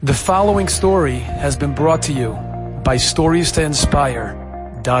The following story has been brought to you by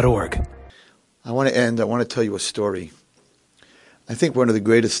StoriesToInspire.org. I want to tell you a story. I think one of the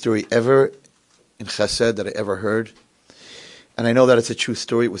greatest story ever in Chesed that I ever heard. And I know that it's a true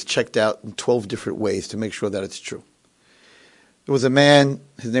story. It was checked out in 12 different ways to make sure that it's true. There was a man,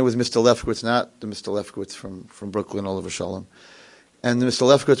 his name was Mr. Lefkowitz, not the Mr. Lefkowitz from Brooklyn, Oliver Shalom. And Mr.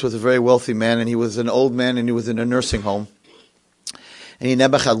 Lefkowitz was a very wealthy man, and he was an old man, and he was in a nursing home. And he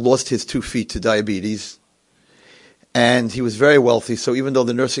never had lost his 2 feet to diabetes. And he was very wealthy, so even though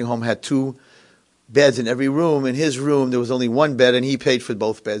the nursing home had 2 beds in every room, in his room there was only 1 bed, and he paid for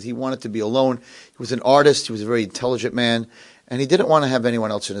both beds. He wanted to be alone. He was an artist. He was a very intelligent man, and he didn't want to have anyone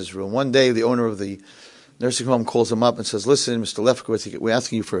else in his room. One day, the owner of the nursing home calls him up and says, "Listen, Mr. Lefkowitz, we're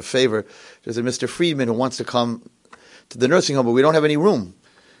asking you for a favor. There's a Mr. Friedman who wants to come to the nursing home, but we don't have any room.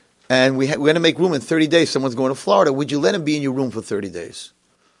 And we're going to make room in 30 days. Someone's going to Florida. Would you let him be in your room for 30 days?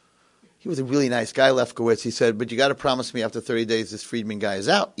 He was a really nice guy, Lefkowitz. He said, but you got to promise me after 30 days this Friedman guy is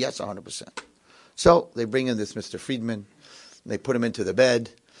out. Yes, 100%. So they bring in this Mr. Friedman. And they put him into the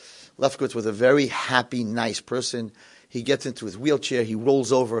bed. Lefkowitz was a very happy, nice person. He gets into his wheelchair. He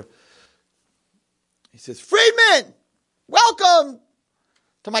rolls over. He says, "Friedman, welcome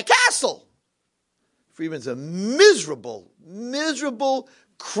to my castle." Friedman's a miserable,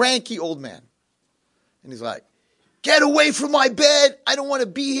 cranky old man. And he's like, "Get away from my bed. I don't want to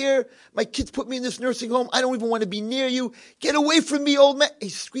be here. My kids put me in this nursing home. I don't even want to be near you. Get away from me, old man."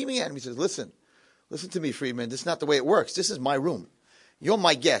 He's screaming at him. He says, listen to me, Friedman. This is not the way it works. This is my room. You're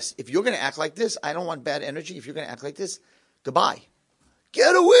my guest. If you're going to act like this, I don't want bad energy. If you're going to act like this, goodbye.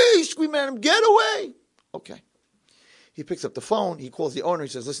 Get away, screaming at him. Get away. Okay. He picks up the phone. He calls the owner. He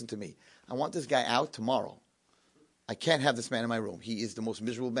says, listen to me. I want this guy out tomorrow. I can't have this man in my room. He is the most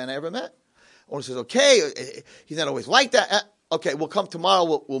miserable man I ever met. Owner says, okay, he's not always like that. Okay, we'll come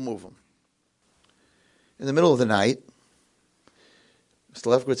tomorrow. We'll move him. In the middle of the night, Mr.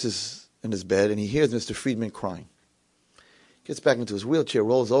 Lefkowitz is in his bed, and he hears Mr. Friedman crying. Gets back into his wheelchair,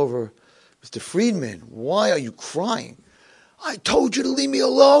 rolls over. "Mr. Friedman, why are you crying?" "I told you to leave me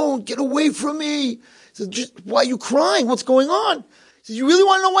alone. Get away from me." He says, "Why are you crying? What's going on?" He says, "You really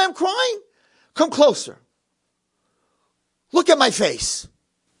want to know why I'm crying? Come closer. Look at my face."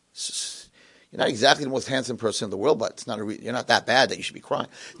 "You're not exactly the most handsome person in the world, but you're not that bad that you should be crying."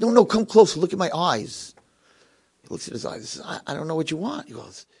 No, come closer. Look at my eyes." He looks at his eyes. He says, I don't know what you want." He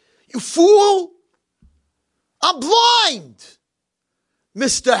goes, "You fool! I'm blind,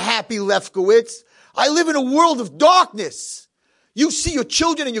 Mr. Happy Lefkowitz. I live in a world of darkness. You see your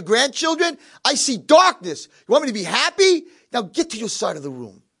children and your grandchildren. I see darkness. You want me to be happy? Now get to your side of the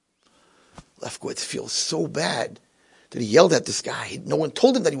room." Lefkowitz feels so bad that he yelled at this guy. No one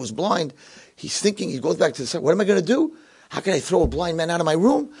told him that he was blind. He's thinking, he goes back to the side. What am I going to do? How can I throw a blind man out of my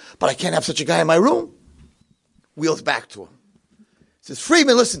room? But I can't have such a guy in my room. Wheels back to him. He says,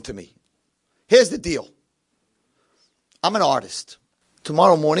 "Friedman, listen to me. Here's the deal. I'm an artist.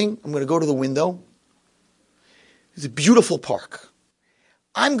 Tomorrow morning, I'm going to go to the window. It's a beautiful park.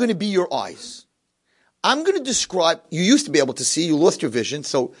 I'm going to be your eyes. I'm going to describe, you used to be able to see, you lost your vision,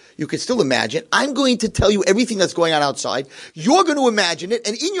 so you can still imagine. I'm going to tell you everything that's going on outside. You're going to imagine it,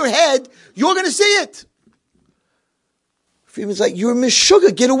 and in your head, you're going to see it." Friedman's like, "You're Miss Sugar,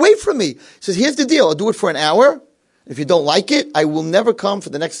 get away from me." He says, "Here's the deal. I'll do it for an hour. If you don't like it, I will never come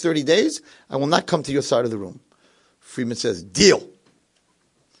for the next 30 days. I will not come to your side of the room." Friedman says, "Deal."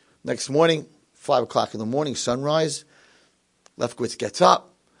 Next morning, 5 o'clock in the morning, sunrise. Lefkowitz gets up.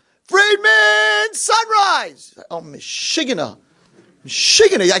 "Friedman, sunrise!" "Oh, Michiganer.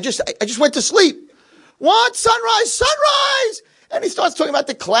 I just went to sleep." "What? Sunrise! And he starts talking about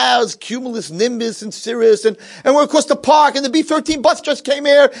the clouds, cumulus, nimbus, and cirrus, and we're across the park, and the B-13 bus just came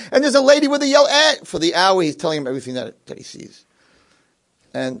here, and there's a lady with a yellow ad. For the hour, he's telling him everything that he sees.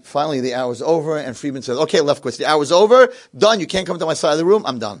 And finally, the hour's over, and Friedman says, "Okay, Lefkowitz, the hour's over. Done. You can't come to my side of the room.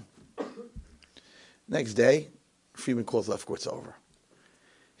 I'm done." Next day, Friedman calls Lefkowitz over.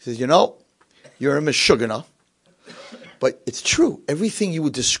 He says, "You're a Meshuggah, but it's true. Everything you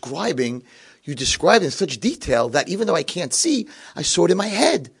were describing, you described in such detail that even though I can't see, I saw it in my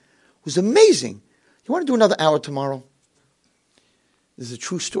head. It was amazing. You want to do another hour tomorrow?" This is a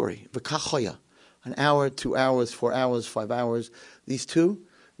true story. V'kachoya. An hour, 2 hours, 4 hours, 5 hours. These two,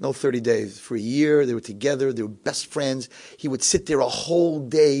 no 30 days. For a year, they were together. They were best friends. He would sit there a whole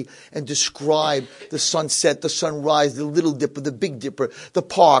day and describe the sunset, the sunrise, the Little Dipper, the Big Dipper, the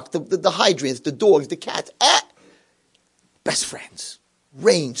park, the hydrants, the dogs, the cats. Best friends.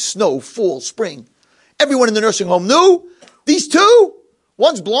 Rain, snow, fall, spring. Everyone in the nursing home knew these two.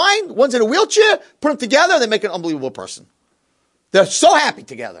 One's blind, one's in a wheelchair. Put them together, they make an unbelievable person. They're so happy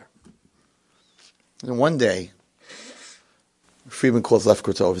together. And one day, Friedman calls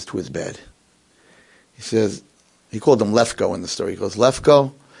Lefkowitz over to his bed. He says, he called him Lefko in the story. He goes,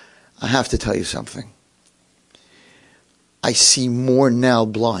 Lefko, I have to tell you something. I see more now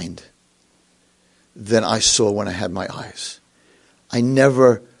blind than I saw when I had my eyes. I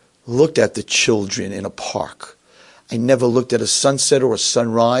never looked at the children in a park. I never looked at a sunset or a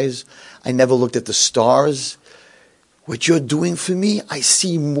sunrise. I never looked at the stars. What you're doing for me, I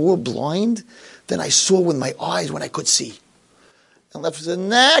see more blind than I saw with my eyes when I could see. And Lefko said,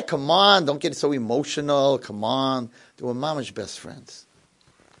 nah, come on, don't get so emotional. Come on. They were Mama's best friends.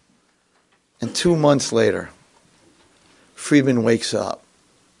 And 2 months later, Friedman wakes up,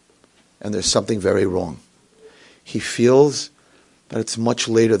 and there's something very wrong. He feels that it's much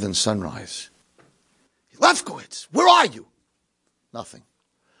later than sunrise. Lefkowitz, where are you? Nothing.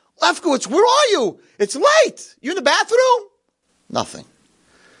 Lefkowitz, where are you? It's late. You in the bathroom? Nothing.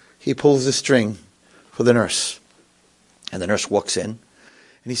 He pulls the string for the nurse. And the nurse walks in, and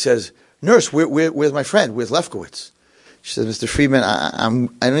he says, Nurse, where's my friend? Where's Lefkowitz? She says, Mr. Friedman, I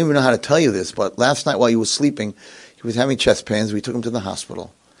don't even know how to tell you this, but last night while you were sleeping, he was having chest pains. We took him to the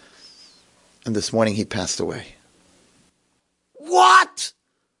hospital. And this morning he passed away. What?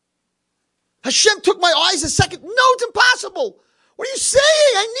 Hashem took my eyes a second. No, it's impossible. What are you saying?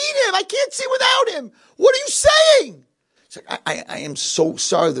 I need him. I can't see without him. What are you saying? It's like, I am so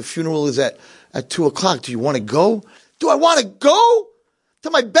sorry. The funeral is at 2 o'clock. Do you want to go? Do I want to go to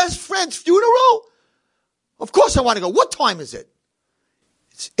my best friend's funeral? Of course I want to go. What time is it?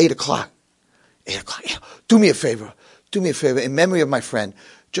 It's 8 o'clock. 8 o'clock. Yeah. Do me a favor. In memory of my friend,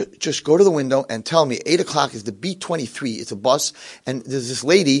 just go to the window and tell me 8 o'clock is the B23. It's a bus. And there's this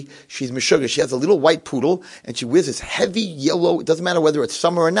lady, she's Meshuggah. She has a little white poodle and she wears this heavy yellow, it doesn't matter whether it's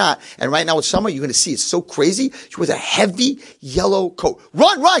summer or not. And right now it's summer, you're going to see it's so crazy. She wears a heavy yellow coat.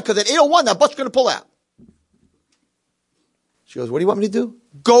 Run, because at 8:01 that bus is going to pull out. She goes, what do you want me to do?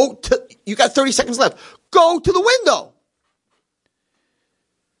 You got 30 seconds left. Go to the window.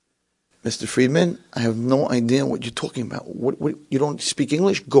 Mr. Friedman, I have no idea what you're talking about. What, you don't speak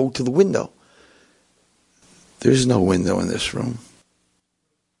English? Go to the window. There's no window in this room.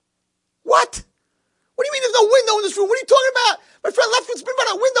 What? What do you mean there's no window in this room? What are you talking about? My friend Lefkowitz been by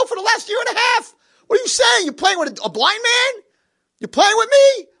a window for the last year and a half. What are you saying? You're playing with a blind man? You're playing with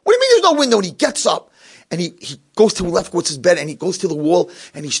me? What do you mean there's no window? And he gets up. And he goes to Lefkowitz's bed and he goes to the wall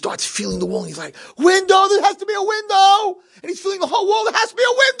and he starts feeling the wall. And he's like, window, there has to be a window. And he's feeling the whole wall, there has to be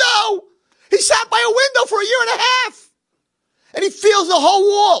a window. He sat by a window for a year and a half. And he feels the whole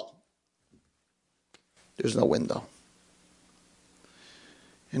wall. There's no window.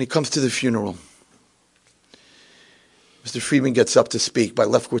 And he comes to the funeral. Mr. Friedman gets up to speak by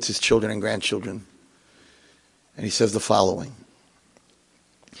Lefkowitz's children and grandchildren. And he says the following.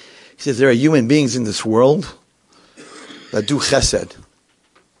 He says, there are human beings in this world that do chesed.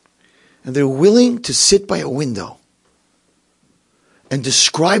 And they're willing to sit by a window and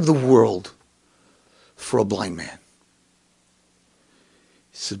describe the world for a blind man.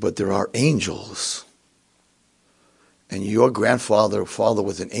 He says, but there are angels. And your father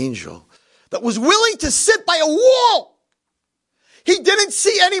was an angel that was willing to sit by a wall. He didn't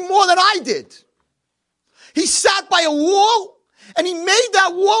see any more than I did. He sat by a wall and he made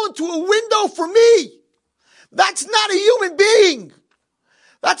that wall into a window for me. That's not a human being.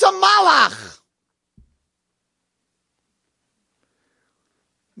 That's a malach.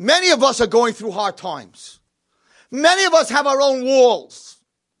 Many of us are going through hard times. Many of us have our own walls.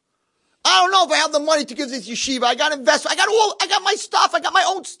 I don't know if I have the money to give this yeshiva. I got investment. I got my stuff. I got my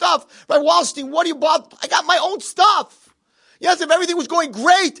own stuff. By Wallerstein, what do you bother? I got my own stuff. Yes, if everything was going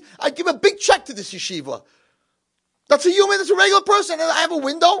great, I'd give a big check to this yeshiva. That's a human, that's a regular person, and I have a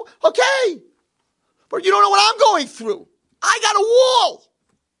window, okay. But you don't know what I'm going through. I got a wall.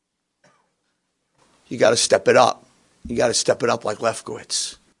 You got to step it up. You got to step it up like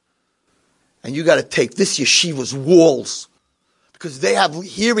Lefkowitz. And you got to take this yeshiva's walls because they have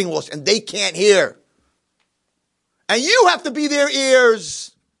hearing loss and they can't hear. And you have to be their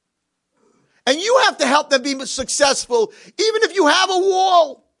ears. And you have to help them be successful, even if you have a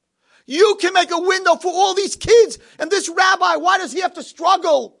wall. You can make a window for all these kids. And this rabbi, why does he have to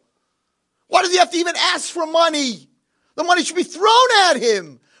struggle? Why does he have to even ask for money? The money should be thrown at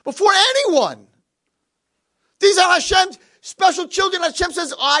him before anyone. These are Hashem's special children. Hashem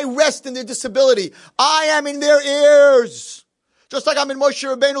says, I rest in their disability. I am in their ears. Just like I'm in Moshe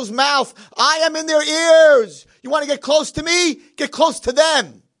Rabbeinu's mouth. I am in their ears. You want to get close to me? Get close to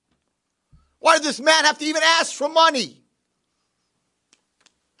them. Why did this man have to even ask for money?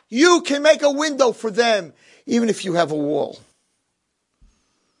 You can make a window for them, even if you have a wall.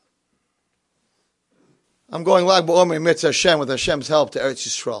 I'm going Lag BaOmer Mitzvah Hashem with Hashem's help to Eretz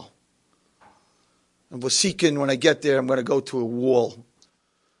Yisrael. And Vasikin, when I get there, I'm going to go to a wall.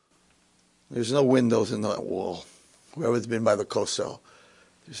 There's no windows in that wall. Whoever's been by the Kosel,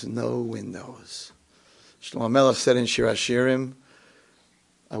 there's no windows. Shlomo Melech said in Shir HaShirim,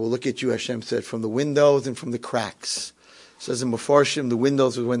 I will look at you, Hashem said, from the windows and from the cracks. It says in Mefarshim, the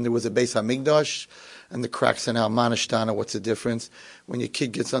windows was when there was a Beis HaMikdash, and the cracks are now Manashtana. What's the difference? When your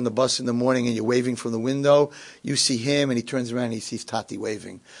kid gets on the bus in the morning and you're waving from the window, you see him and he turns around and he sees Tati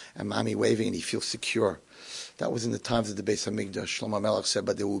waving and Mommy waving and he feels secure. That was in the times of the Beis HaMikdash. Shlomo Melech said,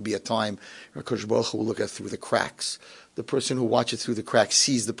 but there will be a time where HaKadosh Baruch Hu will look at through the cracks. The person who watches through the cracks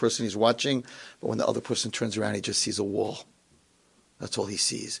sees the person he's watching, but when the other person turns around, he just sees a wall. That's all he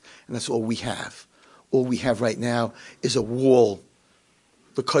sees. And that's all we have. All we have right now is a wall.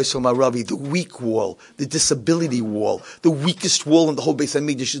 The Kaisel Maravi, the weak wall, the disability wall, the weakest wall in the whole Beis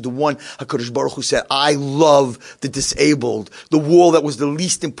HaMikdash is the one HaKadosh Baruch Hu said, I love the disabled. The wall that was the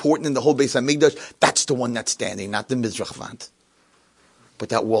least important in the whole Beis HaMikdash, that's the one that's standing, not the Mizrach Vant. But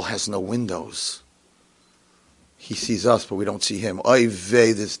that wall has no windows. He sees us, but we don't see him. Oy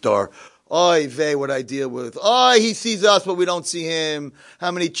vey, this door. Oy vey, what I deal with. Oy, he sees us, but we don't see him.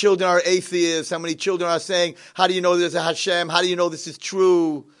 How many children are atheists? How many children are saying, how do you know there's a Hashem? How do you know this is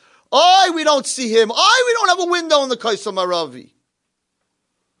true? Oy, we don't see him. Oy, we don't have a window in the Kaisel Maravi.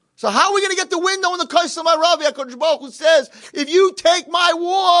 So how are we going to get the window in the Kaisel Maravi? HaKadosh Baruch Hu says, if you take my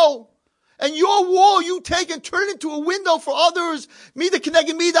wall, and your wall you take and turn it into a window for others, Mida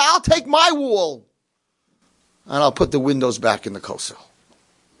Keneged Mida, I'll take my wall. And I'll put the windows back in the Kosel.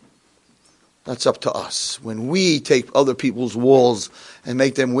 That's up to us. When we take other people's walls and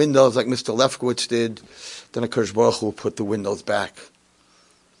make them windows like Mr. Lefkowitz did, then HaKadosh Baruch Hu will put the windows back.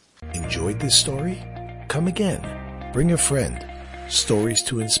 Enjoyed this story? Come again. Bring a friend.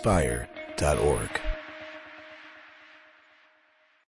 StoriesToInspire.org